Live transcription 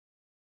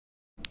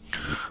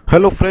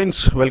Hello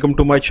friends, welcome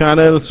to my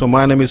channel. So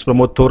my name is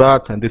Pramod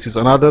Thorat and this is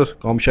another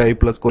Comptia A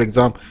Core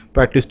exam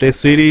practice test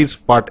series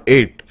part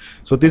 8.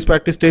 So this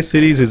practice test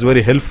series is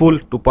very helpful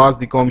to pass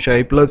the Comptia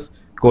A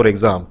Core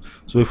exam.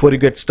 So before you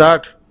get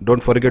started,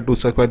 don't forget to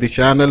subscribe the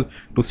channel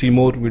to see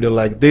more video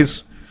like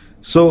this.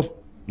 So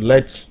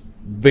let's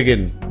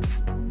begin.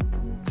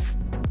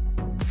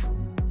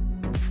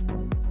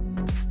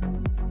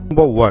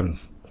 Number 1.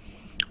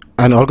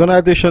 An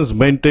organization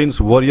maintains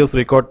various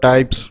record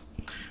types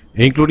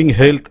including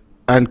health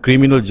and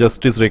criminal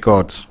justice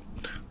records.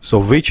 So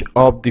which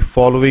of the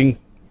following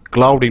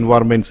cloud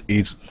environments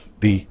is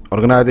the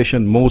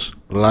organization most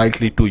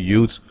likely to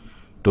use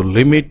to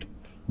limit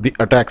the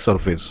attack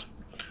surface?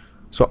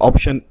 So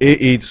option A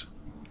is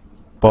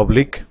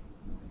public,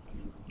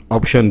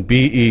 option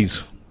B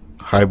is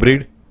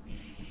hybrid,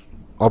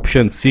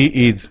 option C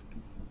is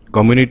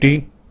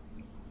community,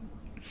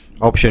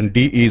 option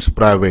D is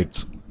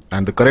private,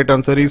 and the correct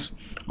answer is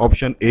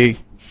option A,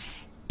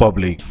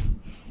 public.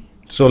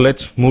 So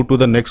let's move to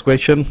the next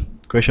question.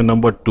 Question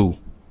number 2.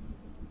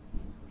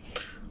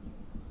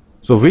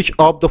 So which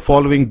of the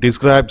following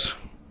describes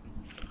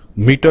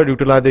metered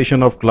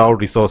utilization of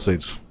cloud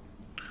resources?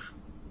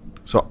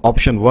 So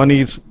option 1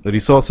 is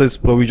resources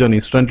provisioned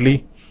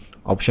instantly.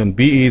 Option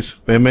B is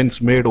payments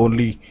made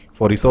only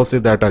for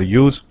resources that are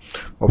used.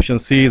 Option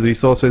C is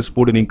resources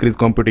put in increased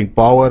computing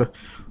power.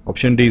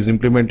 Option D is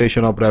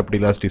implementation of rapid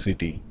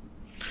elasticity.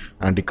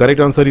 And the correct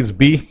answer is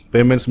B,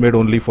 payments made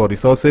only for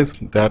resources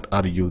that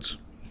are used.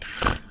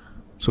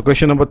 So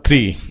question number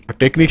 3. A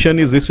technician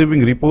is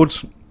receiving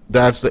reports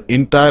that the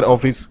entire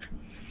office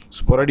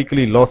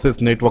sporadically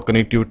loses network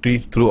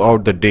connectivity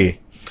throughout the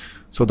day.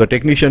 So the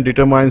technician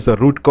determines the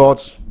root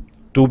cause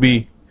to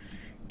be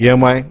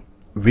EMI.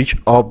 Which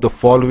of the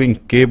following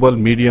cable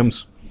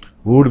mediums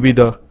would be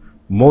the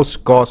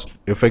most cost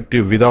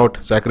effective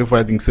without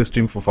sacrificing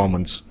system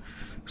performance?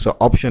 So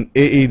option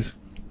A is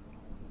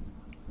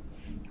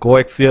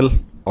coaxial,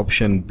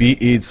 option B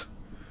is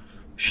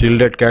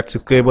shielded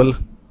Cat6 cable,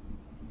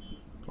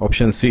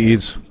 option C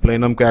is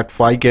plenum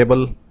Cat5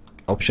 cable,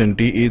 option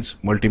D is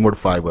multimode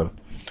fiber,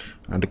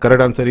 and the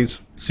correct answer is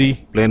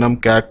C, plenum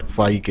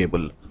Cat5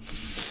 cable.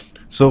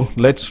 So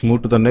let's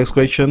move to the next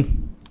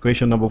question.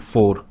 Question number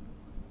 4.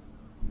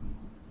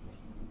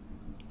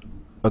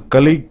 A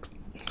colleague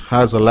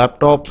has a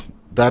laptop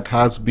that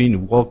has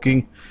been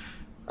working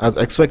as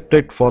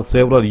expected for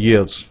several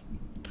years,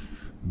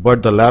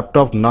 but the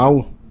laptop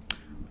now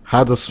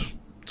has a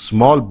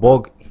small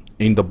bug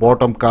in the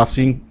bottom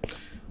casing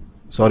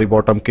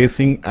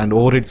and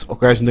overheats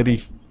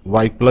occasionally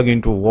while plugged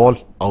into a wall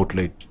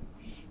outlet.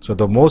 So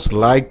the most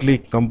likely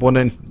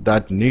component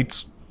that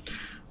needs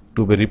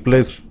to be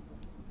replaced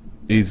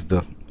is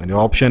the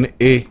option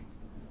A,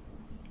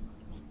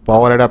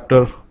 power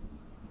adapter,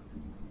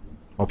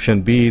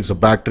 option B is a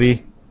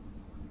battery,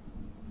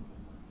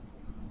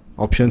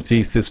 option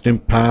C system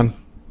pan,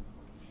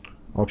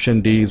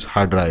 option D is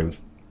hard drive.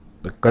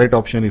 The correct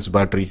option is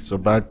battery. So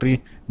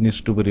battery needs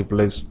to be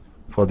replaced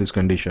for this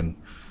condition.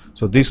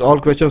 So these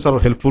all questions are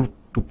helpful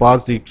to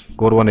pass the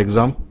Core 1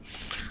 exam.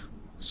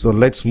 So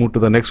let's move to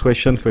the next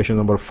question. Question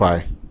number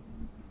 5.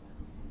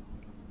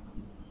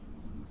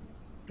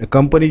 A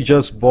company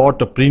just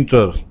bought a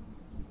printer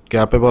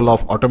capable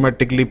of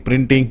automatically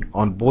printing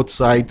on both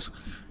sides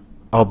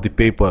of the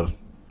paper.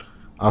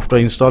 After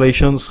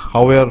installations,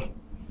 however,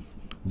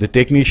 the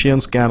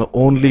technicians can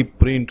only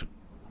print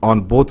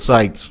on both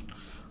sides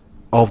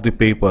of the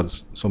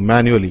papers, so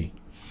manually.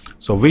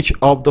 So which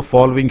of the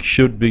following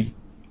should be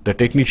the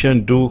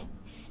technician do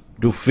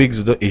to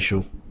fix the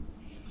issue?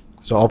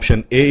 So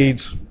option A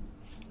is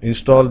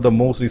install the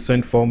most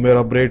recent firmware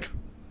upgrade,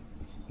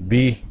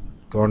 B,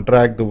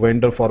 contract the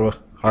vendor for a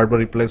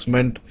hardware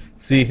replacement,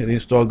 C,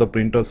 reinstall the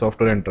printer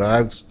software and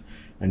drives,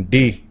 and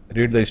D,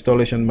 read the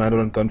installation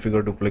manual and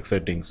configure duplex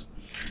settings.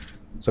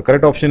 So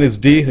correct option is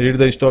D, read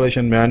the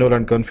installation manual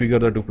and configure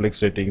the duplex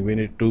setting. We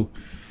need to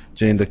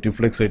change the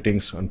duplex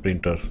settings on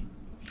printer.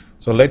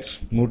 So let's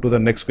move to the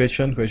next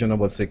question. Question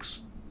number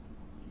 6.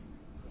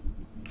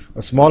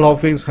 A small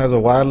office has a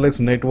wireless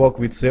network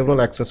with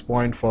several access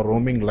points for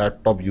roaming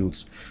laptop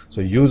use. So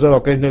user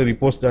occasionally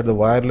reports that the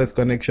wireless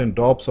connection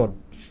drops or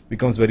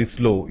becomes very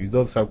slow.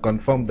 Users have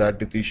confirmed that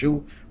this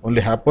issue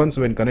only happens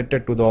when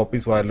connected to the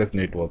office wireless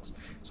networks.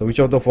 So which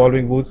of the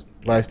following was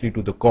likely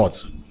to the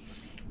cause?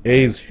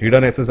 A is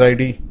hidden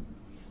SSID,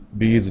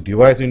 B is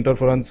device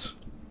interference,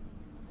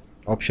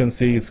 option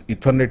C is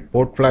Ethernet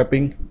port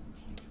flapping,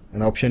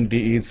 and option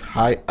D is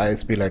high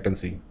ISP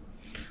latency.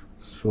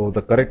 So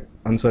the correct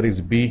answer is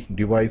B,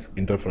 device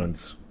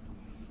interference.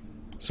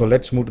 So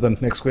let's move to the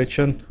next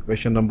question.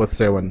 Question number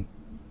 7.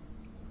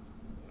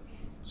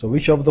 So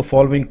which of the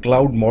following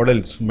cloud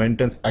models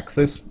maintains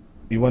access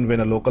even when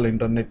a local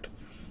internet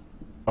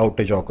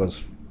outage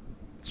occurs?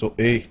 So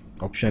A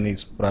option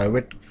is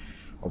private,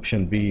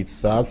 option B is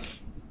SaaS,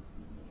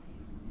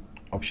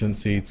 option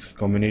C is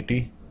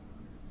community,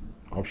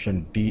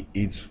 option D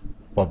is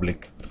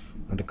public,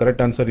 and the correct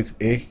answer is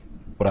A,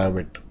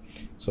 private.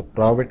 So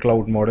private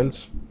cloud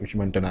models which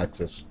maintain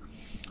access.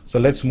 So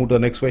let's move to the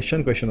next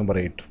question, question number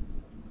 8.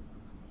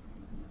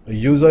 A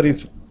user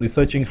is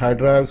researching hard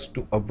drives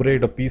to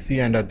upgrade a PC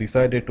and has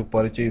decided to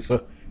purchase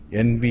a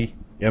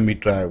NVMe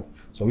drive.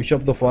 So which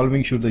of the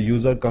following should the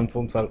user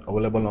confirms are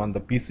available on the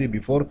PC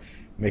before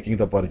making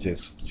the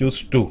purchase?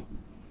 Choose two.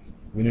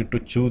 We need to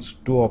choose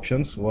two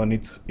options. One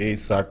is A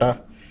is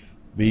SATA,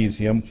 B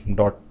is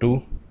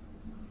M.2,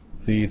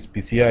 C is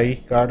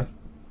PCIe card,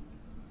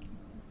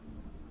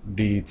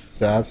 D is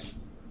SAS,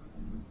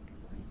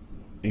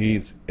 E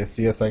is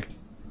SCSI,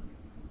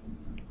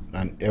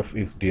 and F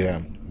is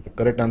DRAM. The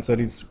correct answer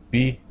is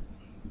B,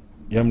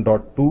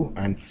 M.2,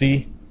 and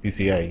C,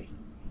 PCIe.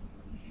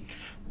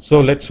 So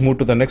let's move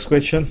to the next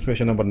question,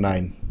 question number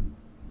 9.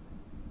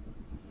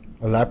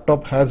 A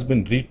laptop has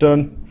been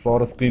returned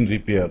for a screen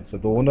repair. So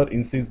the owner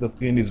insists the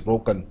screen is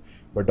broken,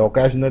 but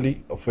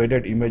occasionally a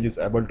faded image is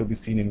able to be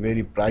seen in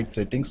very bright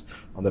settings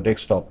on the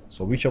desktop.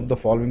 So which of the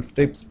following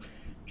steps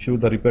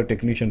should the repair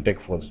technician take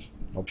first?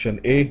 Option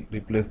A,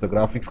 replace the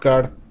graphics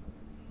card.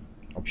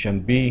 Option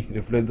B,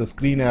 replace the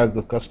screen as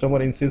the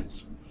customer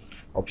insists.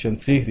 Option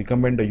C,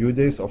 recommend the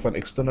usage of an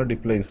external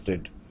display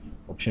instead.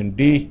 Option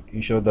D,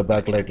 ensure the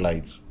backlight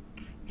lights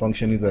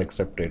function is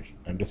accepted.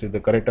 And this is the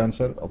correct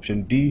answer.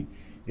 Option D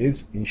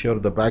is ensure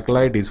the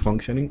backlight is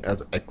functioning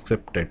as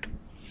accepted.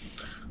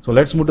 So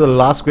let's move to the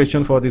last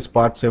question for this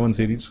part 7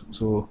 series.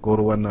 So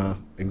core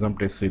 1 exam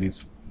test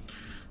series.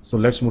 So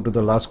let's move to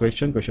the last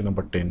question, question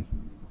number 10.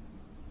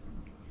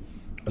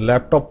 A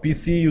laptop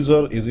PC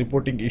user is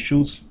reporting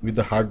issues with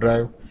the hard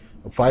drive.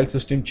 A file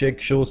system check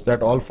shows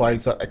that all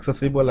files are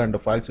accessible and the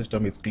file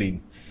system is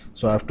clean.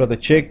 So after the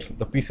check,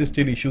 the PC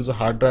still issues a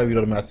hard drive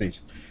error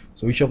message.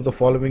 So which of the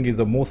following is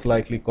the most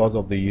likely cause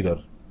of the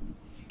error?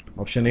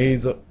 Option A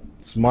is a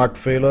smart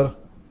failure.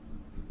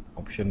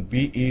 Option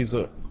B is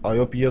a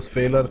IOPS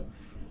failure.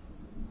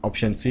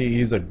 Option C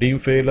is a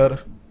DIMM failure.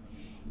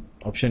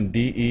 Option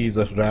D is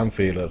a RAID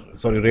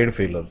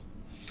failure.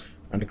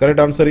 And the correct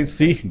answer is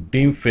C,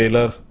 DIMM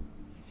failure.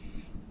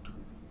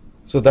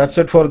 So that's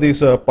it for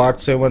this part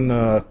 7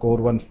 core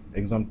 1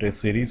 exam test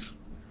series.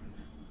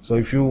 So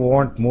if you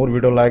want more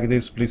video like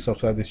this, please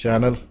subscribe this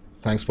channel.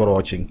 Thanks for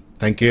watching.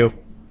 Thank you.